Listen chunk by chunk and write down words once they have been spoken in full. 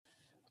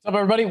What's up,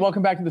 everybody?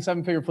 Welcome back to the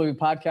Seven Figure Flipping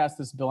Podcast.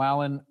 This is Bill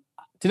Allen.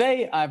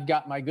 Today, I've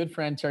got my good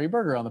friend Terry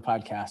Berger on the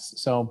podcast.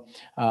 So,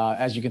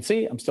 as you can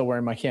see, I'm still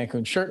wearing my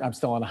Cancun shirt. I'm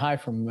still on a high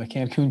from the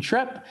Cancun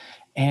trip.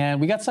 And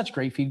we got such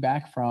great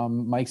feedback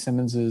from Mike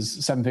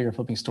Simmons' Seven Figure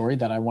Flipping story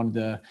that I wanted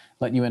to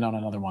let you in on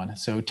another one.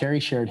 So Terry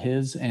shared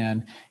his,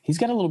 and he's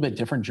got a little bit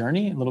different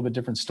journey, a little bit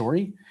different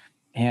story.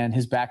 And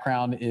his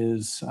background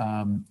is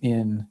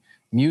in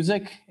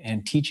music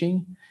and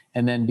teaching,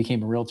 and then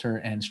became a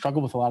realtor and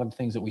struggled with a lot of the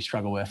things that we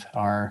struggle with,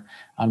 our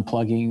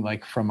unplugging,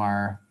 like from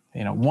our,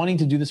 wanting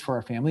to do this for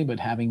our family, but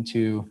having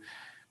to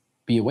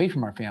be away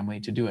from our family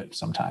to do it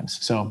sometimes.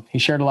 So he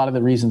shared a lot of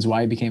the reasons why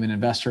he became an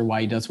investor,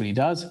 why he does what he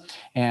does.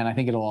 And I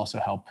think it'll also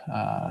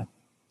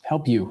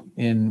help you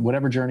in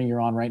whatever journey you're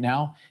on right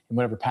now, in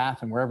whatever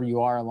path and wherever you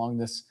are along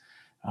this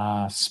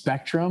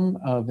spectrum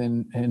of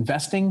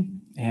investing,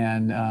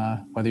 and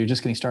whether you're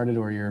just getting started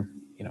or you're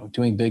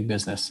doing big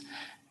business.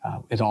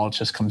 It all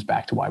just comes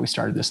back to why we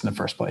started this in the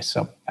first place.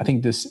 So I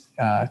think this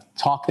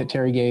talk that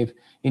Terry gave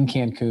in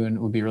Cancun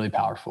would be really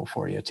powerful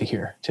for you to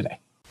hear today.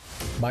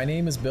 My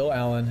name is Bill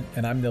Allen,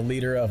 and I'm the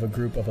leader of a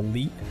group of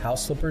elite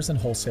house flippers and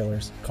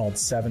wholesalers called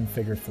Seven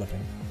Figure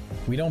Flipping.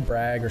 We don't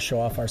brag or show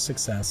off our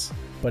success,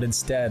 but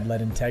instead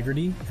let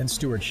integrity and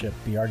stewardship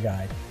be our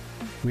guide.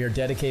 We are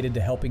dedicated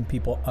to helping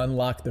people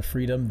unlock the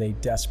freedom they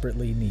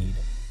desperately need.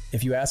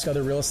 If you ask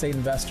other real estate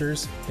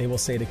investors, they will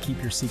say to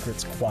keep your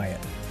secrets quiet.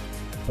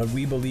 But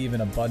we believe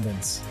in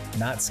abundance,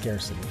 not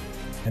scarcity.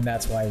 And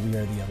that's why we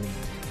are the elite.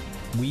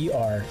 We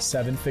are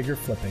Seven Figure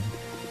Flipping,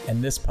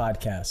 and this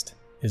podcast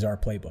is our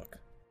playbook.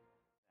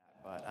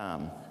 But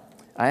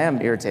I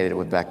am irritated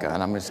with Becca,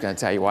 and I'm just going to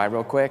tell you why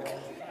real quick.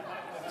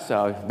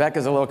 So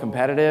Becca's a little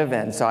competitive,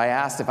 and so I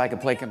asked if I could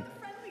play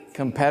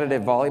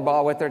competitive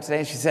volleyball with her today,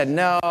 and she said,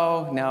 no,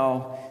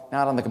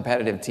 not on the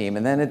competitive team.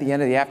 And then at the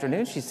end of the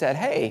afternoon, she said,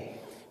 hey,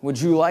 would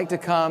you like to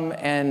come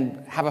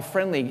and have a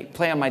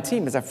play on my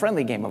team? It's a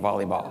friendly game of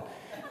volleyball.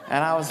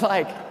 And I was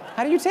like,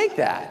 how do you take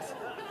that?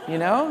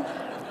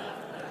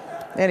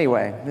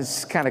 Anyway, this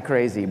is kind of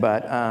crazy,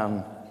 but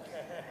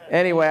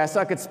anyway, I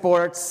suck at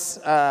sports.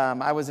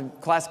 I was a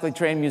classically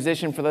trained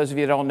musician, for those of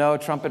you that don't know,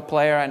 trumpet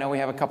player. I know we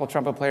have a couple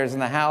trumpet players in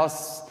the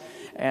house.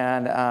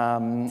 And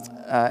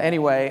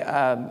anyway,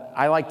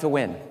 I like to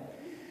win.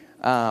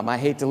 I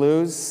hate to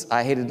lose.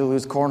 I hated to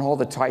lose cornhole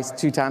the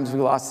two times we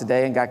lost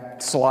today and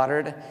got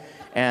slaughtered.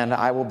 And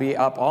I will be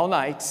up all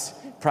night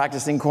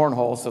practicing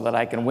cornhole so that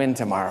I can win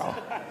tomorrow.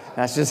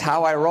 That's just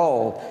how I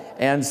roll.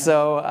 And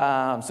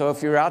so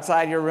if you're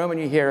outside your room and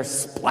you hear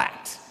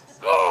splat,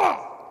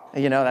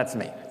 that's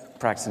me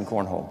practicing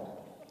cornhole.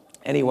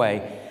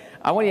 Anyway,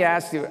 I want to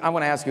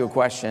ask you a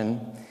question.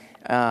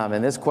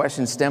 And this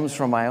question stems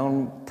from my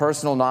own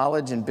personal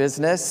knowledge and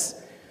business.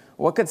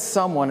 What could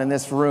someone in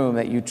this room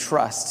that you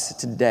trust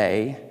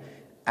today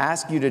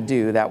ask you to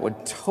do that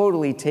would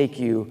totally take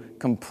you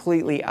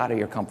completely out of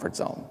your comfort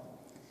zone?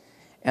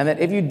 And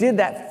that if you did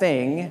that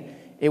thing,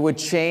 it would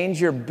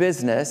change your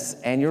business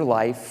and your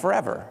life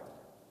forever.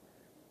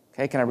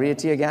 Okay, can I read it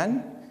to you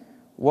again?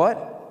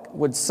 What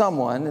would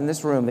someone in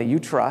this room that you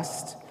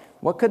trust,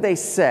 what could they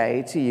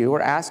say to you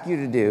or ask you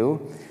to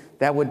do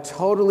that would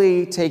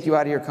totally take you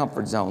out of your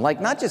comfort zone?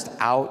 Like not just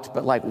out,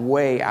 but like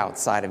way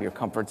outside of your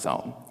comfort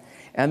zone.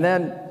 And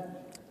then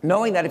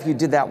knowing that if you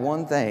did that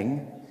one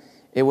thing,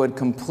 it would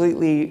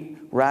completely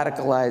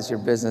radicalize your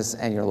business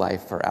and your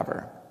life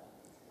forever.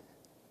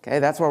 Okay,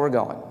 that's where we're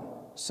going.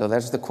 So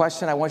that's the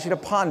question I want you to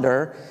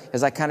ponder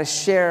as I kind of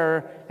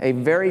share a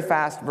very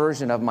fast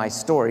version of my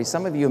story.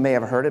 Some of you may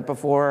have heard it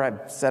before.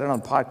 I've said it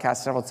on the podcast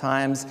several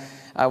times.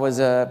 I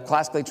was a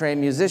classically trained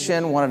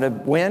musician, wanted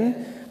to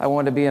win. I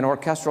wanted to be an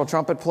orchestral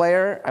trumpet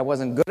player. I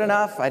wasn't good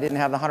enough. I didn't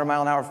have the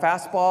 100-mile-an-hour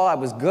fastball. I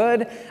was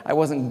good. I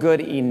wasn't good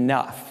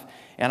enough.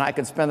 And I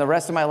could spend the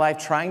rest of my life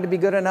trying to be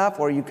good enough,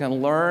 or you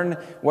can learn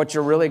what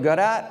you're really good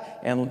at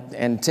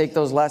and take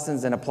those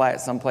lessons and apply it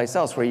someplace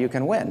else where you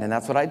can win. And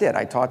that's what I did.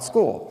 I taught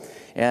school.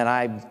 And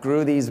I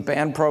grew these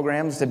band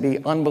programs to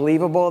be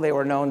unbelievable. They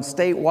were known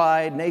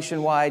statewide,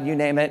 nationwide, you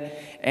name it.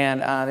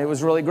 And it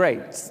was really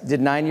great. Did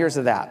 9 years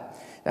of that.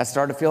 That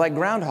started to feel like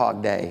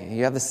Groundhog Day.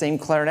 You have the same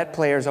clarinet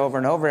players over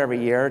and over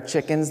every year.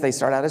 Chickens, they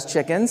start out as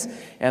chickens,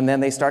 and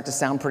then they start to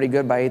sound pretty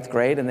good by 8th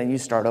grade, and then you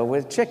start over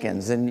with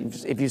chickens. And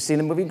if you've seen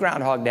the movie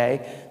Groundhog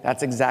Day,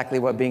 that's exactly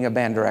what being a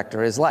band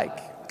director is like,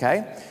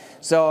 okay?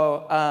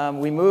 So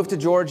we moved to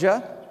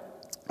Georgia.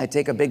 I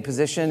take a big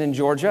position in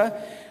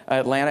Georgia,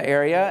 Atlanta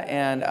area,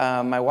 and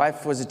my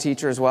wife was a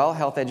teacher as well,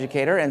 health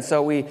educator, and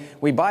so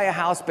we buy a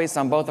house based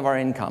on both of our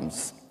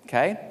incomes,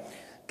 okay?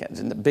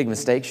 Big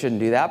mistake, shouldn't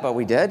do that, but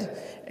we did.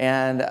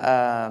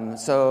 And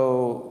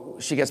so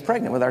she gets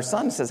pregnant with our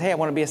son and says, hey, I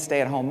want to be a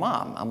stay-at-home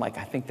mom. I'm like,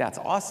 I think that's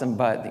awesome,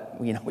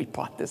 but we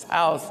bought this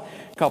house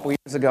a couple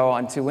years ago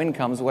on 2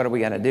 incomes. What are we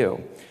going to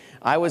do?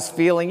 I was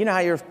feeling, how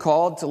you're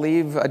called to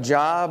leave a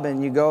job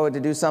and you go to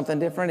do something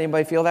different.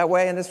 Anybody feel that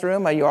way in this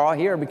room? You're all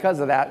here because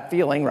of that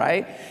feeling,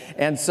 right?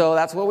 And so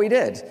that's what we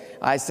did.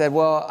 I said,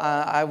 well,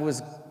 I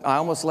was I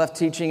almost left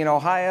teaching in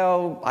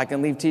Ohio. I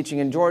can leave teaching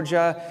in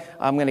Georgia.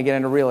 I'm going to get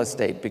into real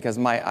estate because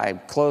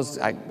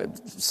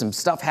some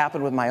stuff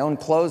happened with my own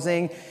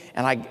closing,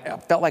 and I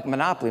felt like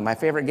Monopoly. My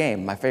favorite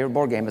game, my favorite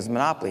board game is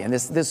Monopoly. And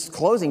this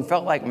closing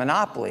felt like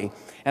Monopoly,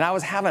 and I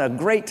was having a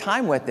great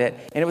time with it,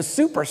 and it was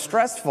super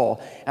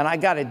stressful, and I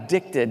got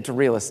addicted to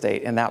real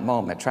estate in that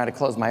moment, trying to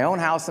close my own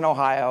house in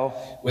Ohio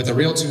with a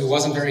realtor who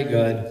wasn't very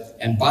good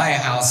and buy a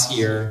house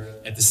here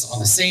on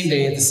the same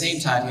day, at the same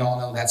time. You all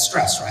know that's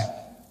stress, right?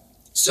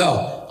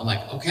 So I'm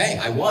like, okay,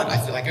 I won. I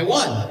feel like I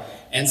won.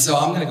 And so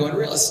I'm going to go into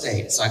real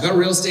estate. So I go to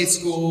real estate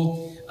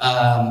school.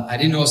 I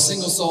didn't know a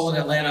single soul in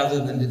Atlanta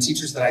other than the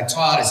teachers that I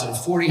taught. I sold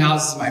 40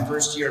 houses my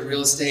first year in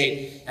real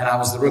estate, and I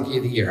was the rookie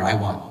of the year. I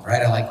won,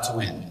 right? I like to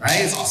win, right?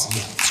 It's awesome.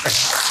 Yeah, it's great.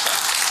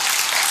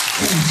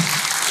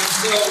 And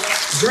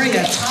so during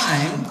that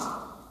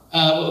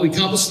time, we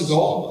accomplished the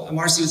goal.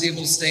 Marcy was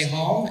able to stay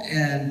home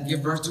and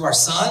give birth to our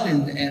son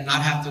and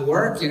not have to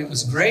work, and it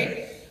was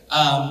great.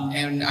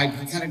 And I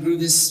kind of grew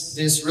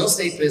this real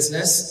estate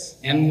business,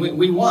 and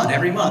we won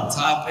every month.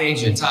 Top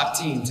agent, top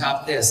team,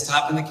 top this,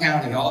 top in the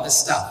county, all this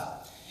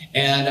stuff.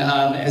 And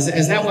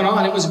as that went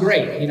on, it was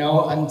great,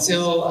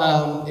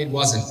 until it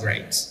wasn't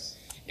great.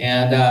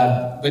 And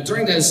but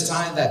during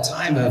that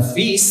time of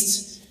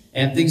feast,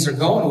 and things are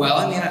going well.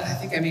 I mean, I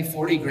think I made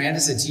 40 grand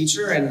as a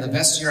teacher, and the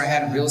best year I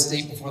had in real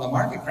estate before the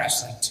market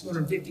crashed was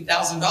like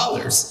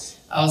 $250,000.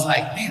 I was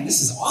like, man,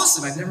 this is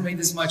awesome. I've never made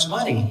this much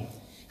money.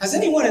 Has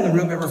anyone in the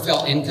room ever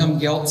felt income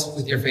guilt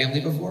with your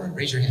family before?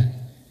 Raise your hand.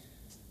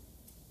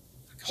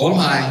 Hold them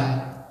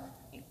high.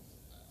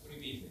 What do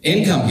you mean?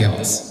 Income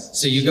guilt.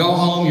 So you go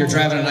home, you're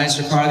driving a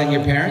nicer car than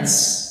your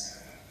parents.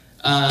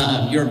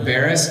 You're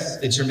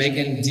embarrassed that you're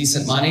making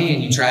decent money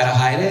and you try to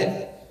hide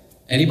it.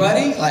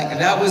 Anybody? Like,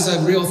 that was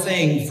a real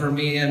thing for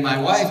me and my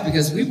wife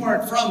because we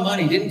weren't from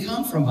money, didn't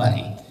come from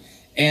money.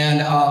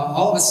 And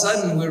all of a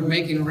sudden, we're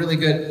making a really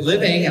good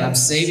living, and I'm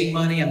saving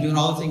money, I'm doing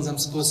all the things I'm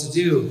supposed to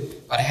do,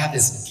 but I have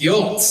this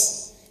guilt.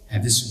 I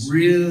have this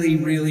really,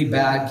 really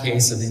bad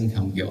case of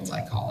income guilt,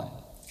 I call it.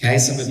 Okay,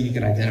 some of you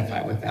can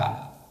identify with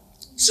that.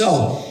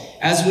 So,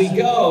 as we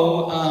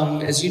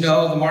go, as you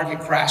know, the market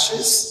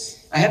crashes.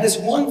 I had this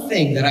one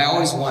thing that I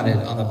always wanted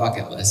on the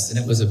bucket list, and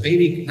it was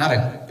not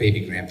a baby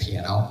grand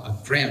piano, a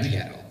grand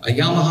piano, a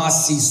Yamaha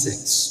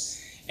C6.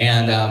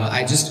 And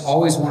I just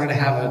always wanted to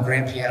have a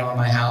grand piano in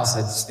my house.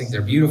 I just think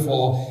they're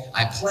beautiful.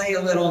 I play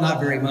a little, not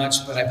very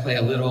much, but I play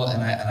a little,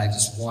 and I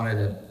just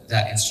wanted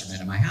that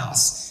instrument in my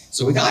house.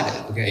 So we got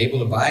it. We were able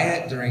to buy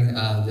it during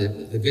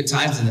the good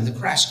times, and then the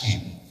crash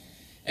came.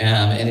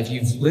 And if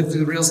you've lived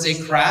through the real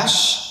estate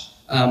crash,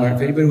 or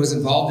if anybody was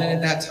involved in it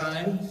at that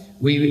time,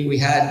 we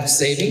had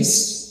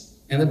savings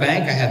in the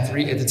bank.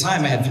 At the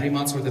time, I had 3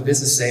 months worth of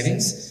business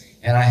savings.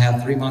 And I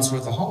had 3 months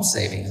worth of home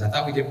savings. I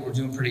thought we were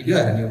doing pretty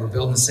good. I mean, we're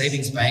building a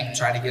savings bank,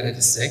 trying to get it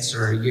to 6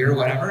 or a year or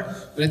whatever.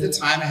 But at the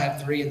time, I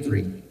had 3 and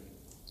 3.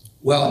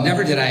 Well,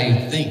 never did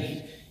I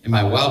think in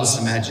my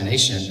wildest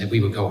imagination that we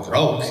would go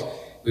broke.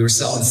 We were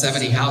selling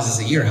 70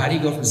 houses a year. How do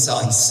you go from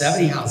selling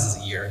 70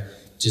 houses a year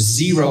to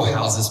 0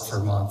 houses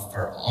per month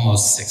for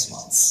almost 6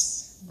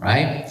 months,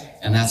 right?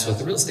 And that's what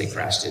the real estate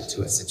crash did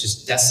to us. It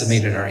just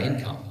decimated our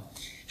income.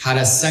 Had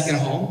a second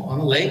home on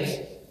the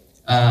lake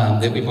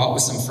that we bought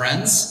with some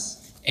friends.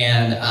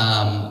 And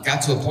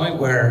got to a point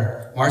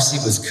where Marcy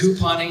was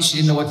couponing. She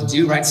didn't know what to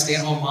do, right?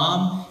 Stay-at-home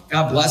mom.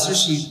 God bless her.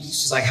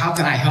 She's like, how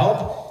can I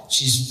help?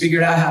 She's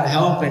figured out how to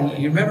help. And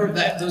you remember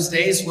those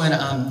days when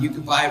you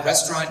could buy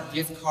restaurant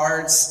gift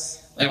cards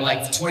that were like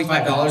 $25,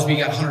 but you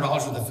got $100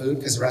 worth of food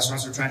because the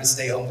restaurants were trying to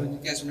stay open. You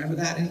guys remember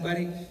that?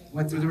 Anybody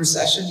went through the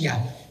recession?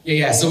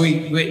 Yeah. So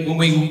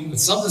when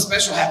something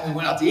special happened, we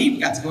went out to eat. We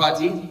got to go out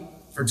to eat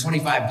for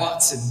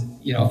 $25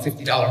 and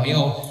 $50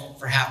 meal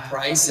for half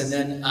price, and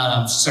then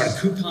started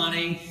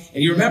couponing.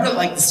 And you remember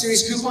like the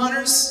serious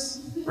couponers,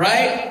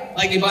 right?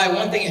 Like they buy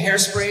one thing of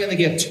hairspray and they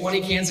get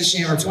 20 cans of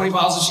shampoo or 20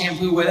 bottles of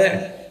shampoo with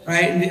it,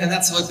 right? And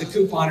that's what the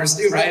couponers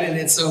do, right? And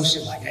it's so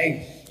she's like,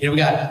 hey,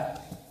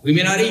 we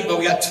may not eat, but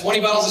we got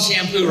 20 bottles of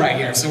shampoo right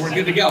here, so we're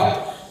good to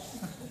go.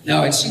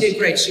 No, and she did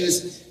great. She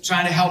was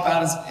trying to help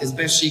out as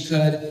best she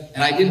could,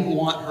 and I didn't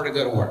want her to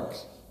go to work.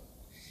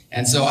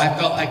 And so I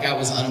felt like I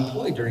was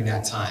unemployed during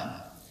that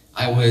time.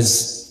 I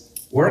was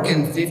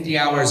working 50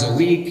 hours a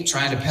week,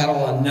 trying to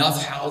peddle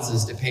enough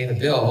houses to pay the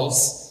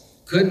bills,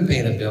 couldn't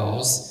pay the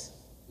bills,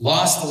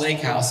 lost the lake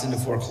house into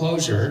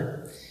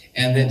foreclosure,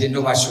 and then didn't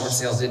know about short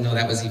sales, didn't know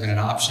that was even an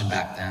option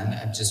back then.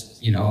 I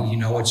just, you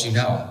know what you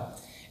know.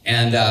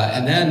 And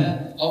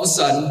then all of a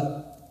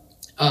sudden,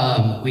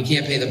 we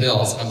can't pay the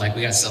bills, and I'm like,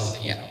 we gotta sell the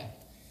piano.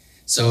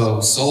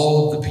 So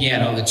sold the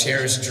piano, the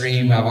cherished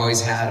dream I've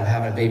always had of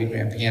having a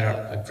grand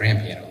piano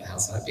in the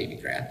house, not a baby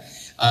grand,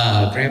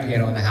 grand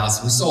piano in the house,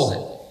 and we sold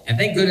it. And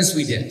thank goodness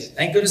we did.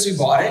 Thank goodness we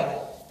bought it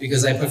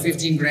because I put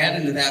 15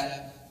 grand into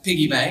that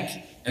piggy bank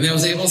and then I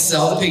was able to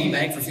sell the piggy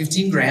bank for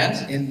 15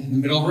 grand in the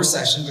middle of a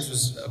recession, which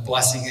was a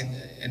blessing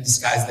in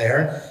disguise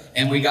there.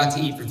 And we got to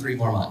eat for 3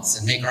 more months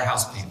and make our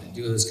house payment,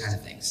 do those kind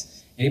of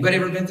things. Anybody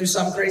ever been through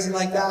something crazy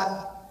like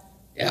that?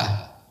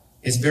 Yeah.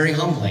 It's very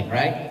humbling,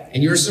 right?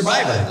 And you're a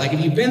survivor. Like, if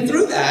you've been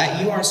through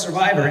that, you are a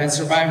survivor, and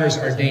survivors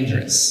are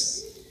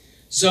dangerous.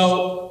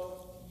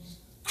 So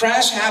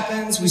crash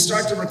happens. We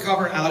start to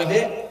recover out of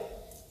it.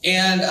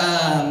 And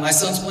my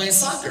son's playing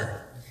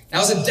soccer.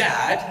 Now, as a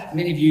dad,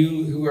 many of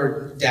you who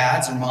are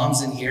dads or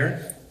moms in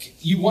here,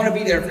 you want to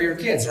be there for your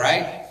kids,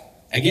 right?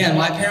 Again,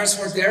 my parents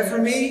weren't there for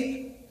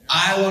me.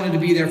 I wanted to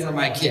be there for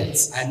my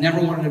kids. I never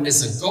wanted to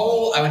miss a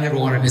goal. I would never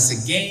want to miss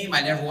a game.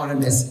 I never wanted to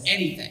miss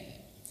anything.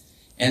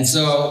 And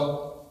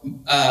so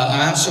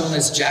I'm showing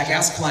this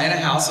jackass client a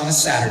house on a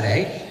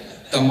Saturday.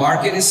 The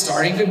market is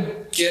starting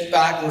to get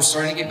back. We're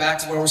starting to get back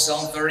to where we're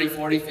selling 30,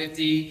 40,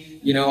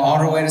 50,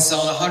 on our way to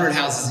selling 100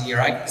 houses a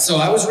year. So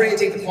I was ready to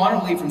take the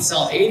quantum leap from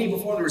selling 80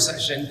 before the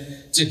recession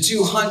to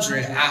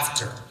 200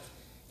 after.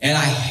 And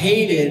I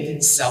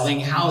hated selling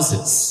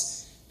houses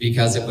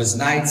because it was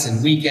nights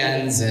and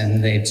weekends,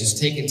 and they'd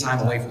just taken time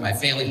away from my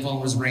family. Phone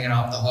was ringing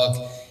off the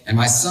hook. And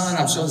my son,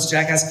 I'm showing this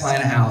jackass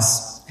client a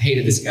house,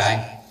 hated this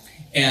guy.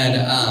 And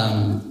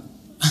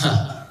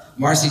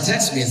Marcy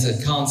texted me and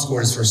said, Colin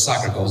scored his first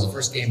soccer goal. It was the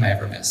first game I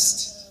ever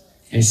missed.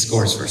 And he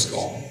scored his first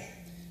goal.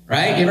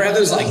 Right? You ever have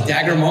those like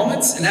dagger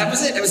moments? And that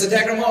was it. It was a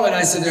dagger moment. And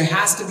I said, there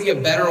has to be a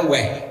better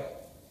way.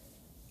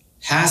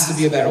 Has to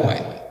be a better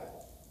way.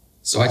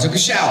 So I took a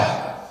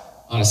shower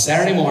on a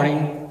Saturday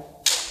morning.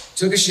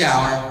 Took a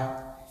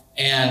shower,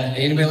 and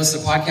anybody listen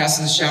to podcasts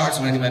in the shower? It's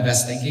when I do my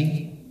best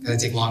thinking, because I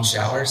take long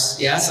showers.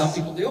 Yeah, some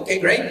people do. Okay,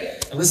 great.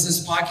 I listen to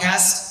this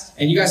podcast,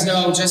 and you guys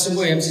know Justin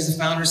Williams. He's the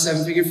founder of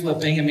 7-Figure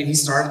Flipping. I mean, he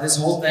started this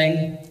whole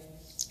thing,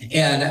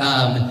 and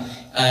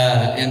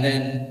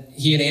then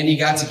he and Andy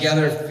got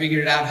together,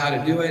 figured out how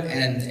to do it,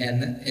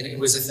 and it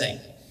was a thing,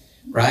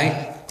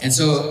 right? And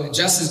so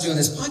Justin's doing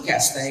this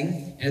podcast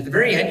thing, and at the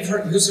very end,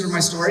 who's heard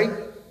my story?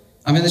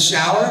 I'm in the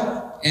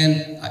shower,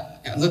 and I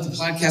let the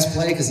podcast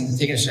play because I'm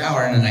taking a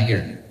shower, and then I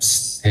hear,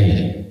 psst,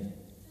 hey,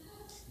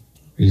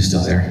 are you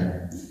still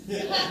there?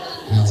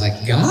 And I was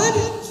like, God?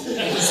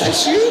 Is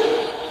that you?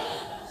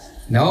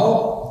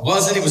 No, it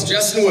wasn't. It was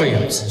Justin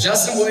Williams.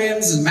 Justin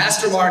Williams is a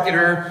master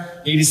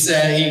marketer. He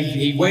said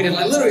he waited,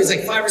 literally, it was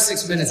like 5 or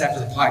 6 minutes after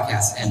the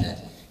podcast ended.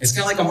 It's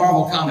kind of like a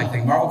Marvel comic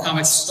thing. Marvel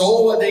Comics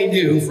stole what they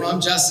do from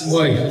Justin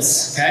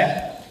Williams,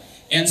 okay?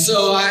 And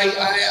so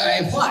I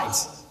applied.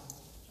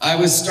 I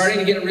was starting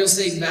to get into real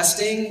estate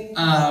investing.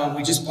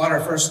 We just bought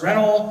our first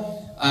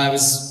rental. I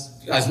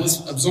was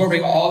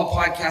absorbing all the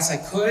podcasts I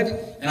could,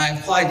 and I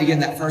applied to get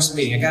in that first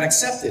meeting. I got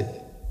accepted.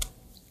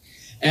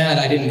 And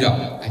I didn't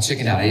go. I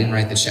chickened out. I didn't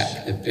write the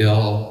check that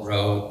Bill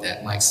wrote,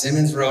 that Mike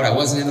Simmons wrote. I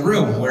wasn't in the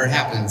room where it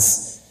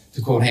happens,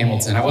 to quote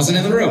Hamilton. I wasn't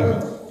in the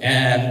room.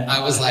 And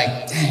I was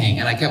like, dang.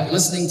 And I kept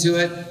listening to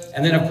it.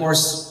 And then, of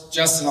course,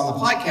 Justin on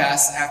the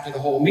podcast, after the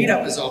whole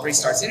meetup is over, he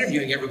starts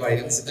interviewing everybody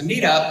that was at the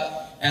meetup.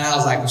 And I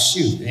was like, well,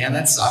 shoot, man,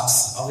 that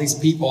sucks. All these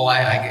people,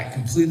 I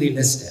completely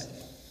missed it.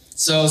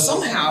 So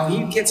somehow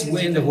he gets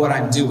wind of what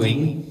I'm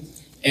doing,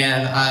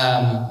 and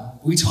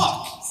we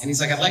talk. And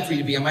he's like, I'd like for you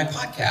to be on my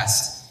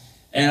podcast.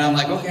 And I'm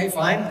like, okay,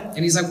 fine. And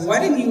he's like, well,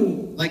 why didn't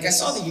you, I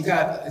saw that you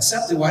got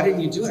accepted. Why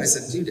didn't you do it? I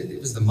said, dude, it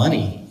was the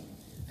money.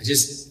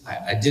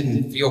 I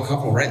didn't feel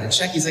comfortable writing the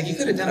check. He's like, you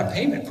could have done a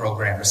payment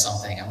program or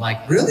something. I'm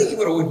like, really? You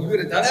would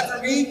have done that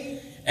for me?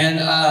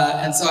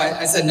 And so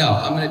I said, no,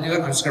 I'm going to do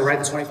it. I'm just going to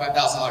write the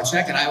 $25,000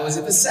 check. And I was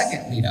at the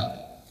second meetup.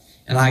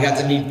 And I got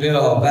to meet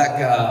Bill,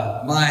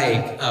 Becca,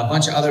 Mike, a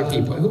bunch of other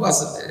people. Who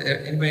else?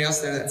 Anybody else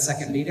there at that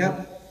second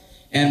meetup?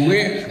 And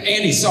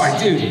Andy, sorry,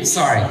 dude,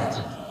 sorry.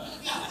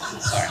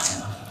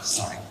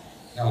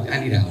 No, I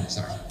need help,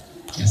 sorry.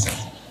 Yes,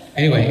 sir.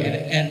 Anyway,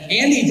 and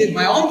Andy did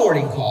my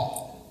onboarding call.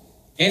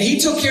 And he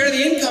took care of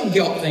the income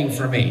guilt thing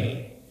for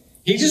me.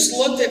 He just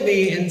looked at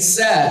me and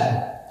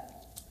said,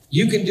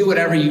 you can do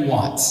whatever you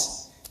want.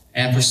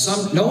 And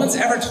no one's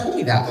ever told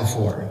me that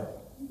before.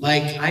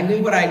 I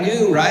knew what I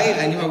knew, right?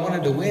 I knew I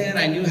wanted to win.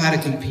 I knew how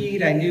to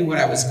compete. I knew what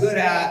I was good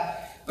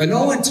at. But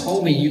no one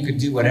told me you could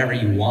do whatever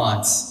you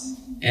want.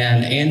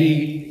 And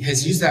Andy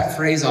has used that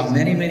phrase on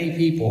many, many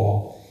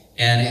people,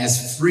 and it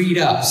has freed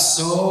up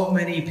so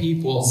many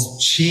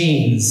people's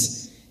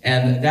chains.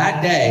 And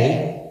that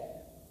day,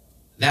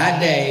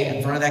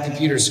 in front of that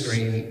computer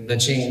screen, the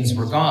chains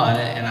were gone,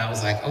 and I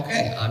was like,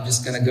 okay, I'm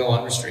just gonna go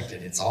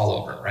unrestricted. It's all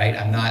over, right?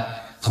 I'm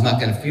not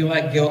gonna feel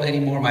like guilt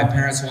anymore. My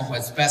parents want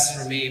what's best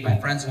for me. My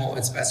friends want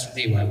what's best for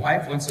me. My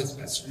wife wants what's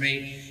best for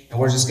me, and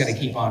we're just gonna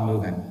keep on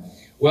moving.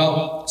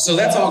 Well, so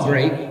that's all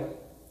great,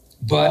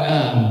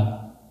 but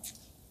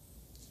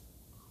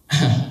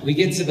we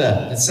get to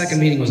the second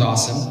meeting was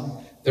awesome.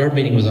 Third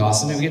meeting was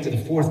awesome, and we get to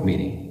the fourth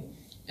meeting.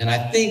 And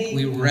I think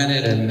we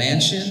rented a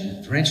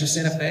mansion, Rancho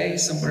Santa Fe,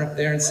 somewhere up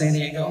there in San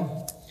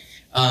Diego.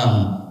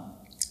 And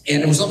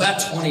it was about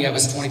 20 of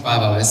us,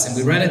 25 of us, and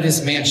we rented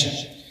this mansion.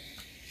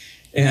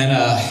 And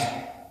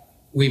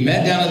we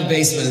met down in the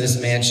basement of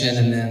this mansion,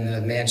 and then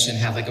the mansion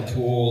had a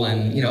pool,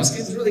 and it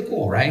was really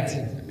cool, right?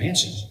 A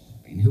mansion.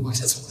 I mean, who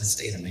doesn't want to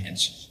stay in a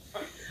mansion?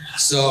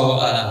 So,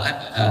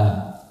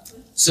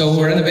 so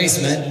we're in the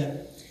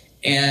basement,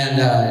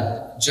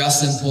 and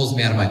Justin pulls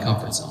me out of my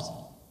comfort zone.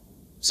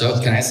 So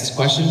can I ask this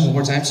question one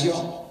more time to you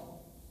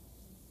all?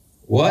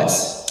 What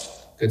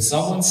could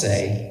someone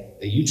say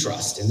that you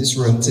trust in this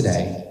room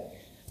today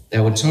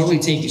that would totally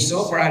take you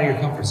so far out of your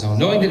comfort zone,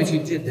 knowing that if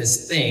you did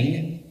this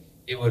thing,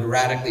 it would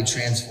radically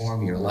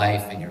transform your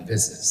life and your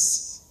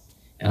business?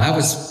 And I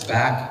was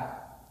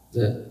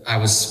I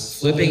was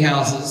flipping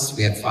houses.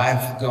 We had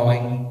 5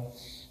 going.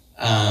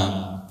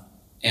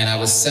 And I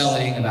was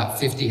selling about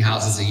 50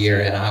 houses a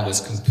year, and I was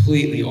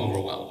completely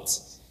overwhelmed.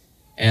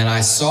 And I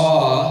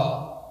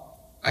saw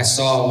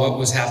what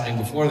was happening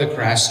before the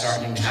crash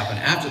starting to happen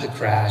after the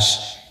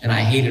crash, and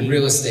I hated retail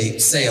real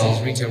estate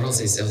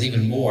sales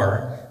even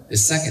more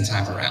this second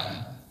time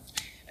around.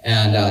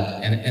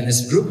 And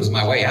this group was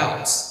my way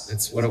out.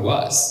 That's what it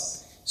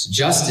was. So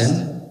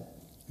Justin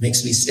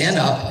makes me stand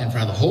up in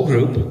front of the whole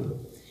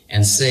group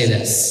and say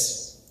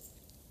this: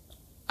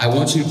 I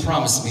want you to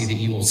promise me that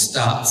you will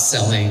stop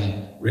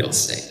selling real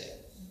estate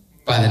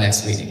by the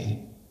next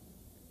meeting.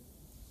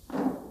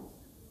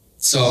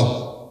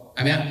 So,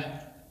 I mean,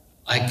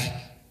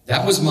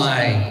 that was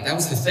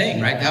the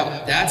thing, right?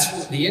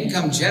 That's the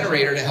income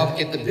generator to help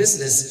get the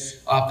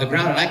business off the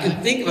ground. And I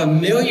could think of a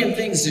million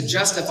things to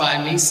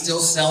justify me still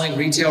selling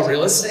retail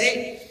real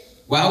estate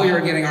while we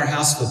were getting our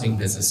house flipping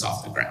business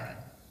off the ground.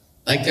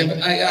 Like,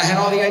 I had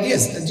all the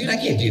ideas. Dude, I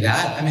can't do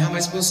that. I mean, how am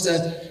I supposed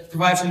to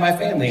provide for my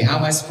family? How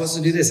am I supposed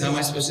to do this? How am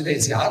I supposed to do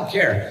this? I don't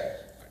care.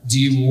 Do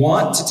you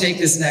want to take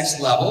this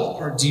next level,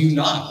 or do you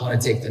not want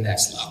to take the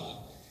next level?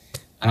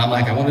 And I'm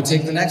like, I want to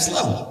take the next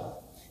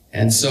level.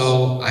 And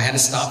so I had to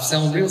stop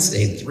selling real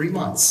estate in 3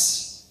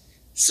 months.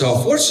 So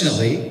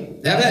fortunately,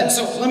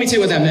 so let me tell you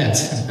what that meant.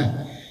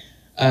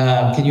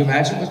 Can you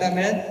imagine what that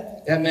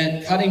meant? That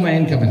meant cutting my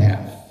income in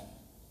half.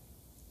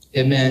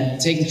 It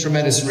meant taking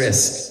tremendous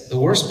risk. The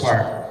worst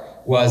part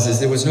is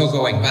there was no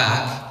going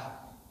back,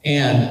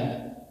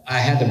 and I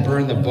had to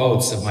burn the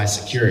boats of my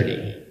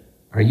security.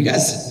 Are you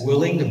guys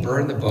willing to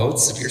burn the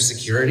boats of your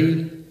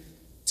security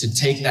to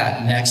take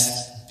that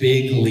next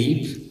big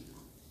leap?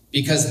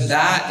 Because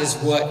that is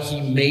what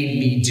he made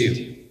me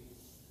do.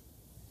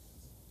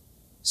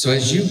 So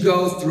as you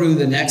go through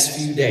the next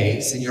few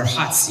days in your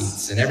hot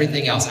seats and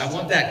everything else, I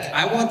want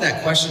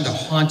that question to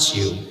haunt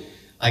you.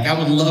 Like, I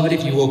would love it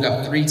if you woke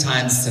up 3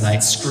 times tonight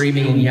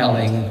screaming and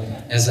yelling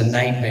as a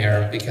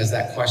nightmare, because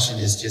that question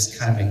is just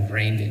kind of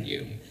ingrained in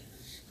you.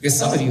 Because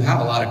some of you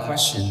have a lot of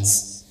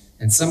questions,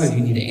 and some of you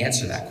need to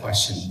answer that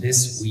question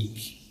this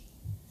week.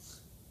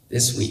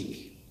 This week.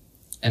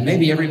 And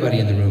maybe everybody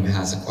in the room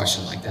has a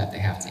question like that they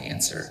have to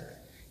answer.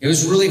 It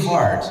was really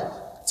hard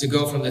to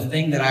go from the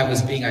thing that I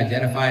was being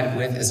identified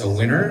with as a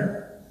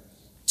winner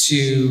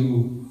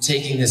to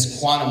taking this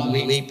quantum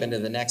leap into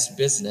the next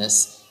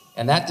business.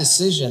 And that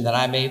decision that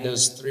I made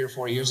those 3 or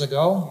 4 years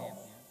ago,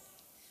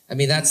 I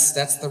mean,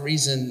 that's the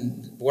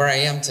reason where I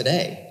am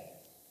today.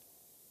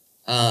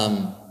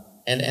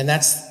 And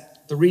that's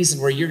the reason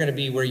where you're going to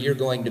be where you're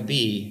going to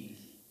be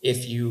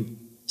if you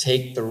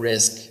take the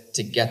risk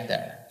to get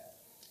there.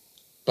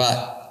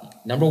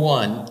 But number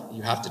one,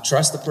 you have to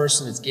trust the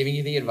person that's giving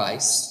you the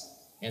advice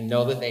and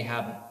know that they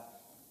have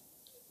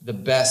the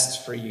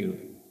best for you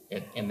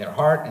in their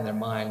heart, in their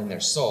mind, in their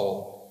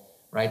soul,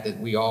 right? That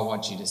we all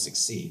want you to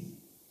succeed.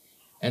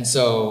 And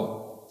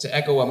so to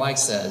echo what Mike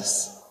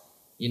says,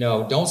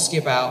 don't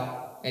skip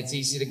out. It's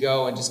easy to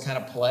go and just kind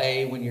of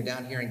play when you're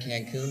down here in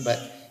Cancun, but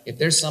if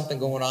there's something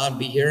going on,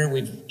 be here.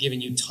 We've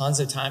given you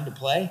tons of time to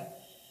play.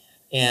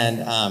 And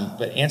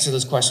but answer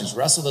those questions.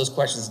 Wrestle those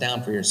questions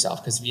down for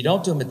yourself. Because if you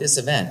don't do them at this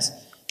event,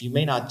 you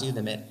may not do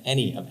them at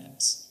any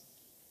event.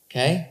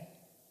 Okay?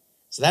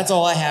 So that's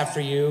all I have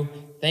for you.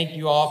 Thank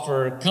you all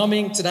for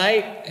coming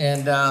tonight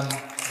and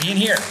being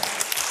here.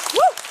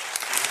 Woo!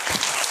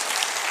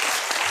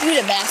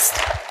 You're the best.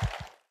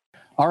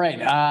 All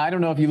right. I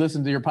don't know if you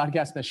listen to your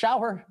podcast in the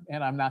shower,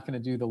 and I'm not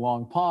going to do the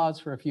long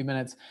pause for a few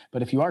minutes.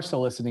 But if you are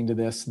still listening to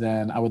this,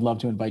 then I would love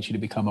to invite you to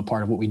become a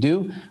part of what we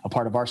do, a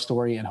part of our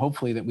story, and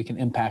hopefully that we can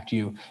impact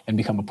you and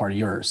become a part of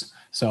yours.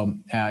 So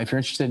if you're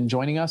interested in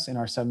joining us in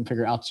our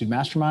 7-Figure Altitude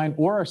Mastermind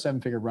or our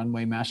 7-Figure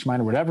Runway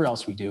Mastermind or whatever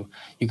else we do,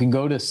 you can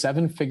go to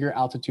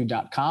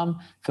 7figurealtitude.com,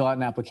 fill out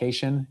an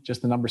application,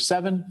 just the number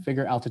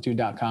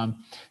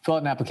 7figurealtitude.com, fill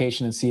out an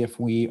application and see if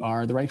we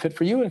are the right fit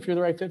for you and if you're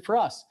the right fit for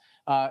us.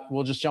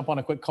 We'll just jump on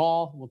a quick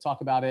call. We'll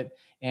talk about it.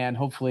 And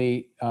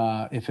hopefully,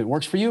 if it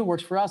works for you, it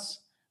works for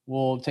us,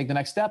 we'll take the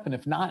next step. And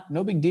if not,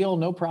 no big deal,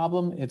 no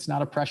problem. It's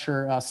not a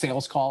pressure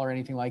sales call or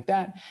anything like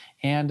that.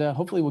 And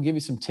hopefully we'll give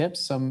you some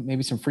tips,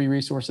 maybe some free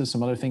resources,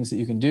 some other things that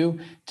you can do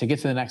to get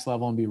to the next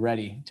level and be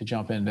ready to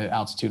jump into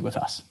altitude with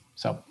us.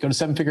 So go to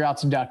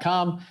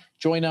 7figurealtitude.com,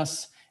 join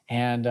us.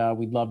 And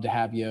we'd love to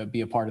have you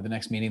be a part of the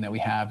next meeting that we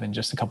have in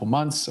just a couple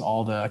months,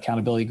 all the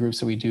accountability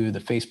groups that we do, the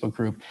Facebook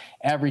group,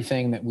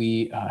 everything that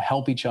we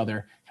help each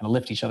other, kind of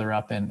lift each other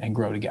up and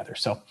grow together.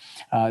 So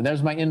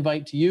there's my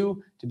invite to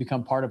you to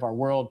become part of our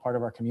world, part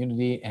of our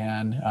community.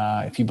 And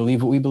if you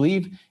believe what we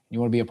believe and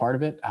you want to be a part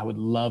of it, I would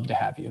love to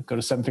have you. Go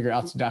to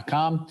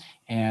 7figurealtitude.com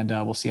and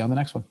we'll see you on the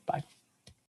next one. Bye.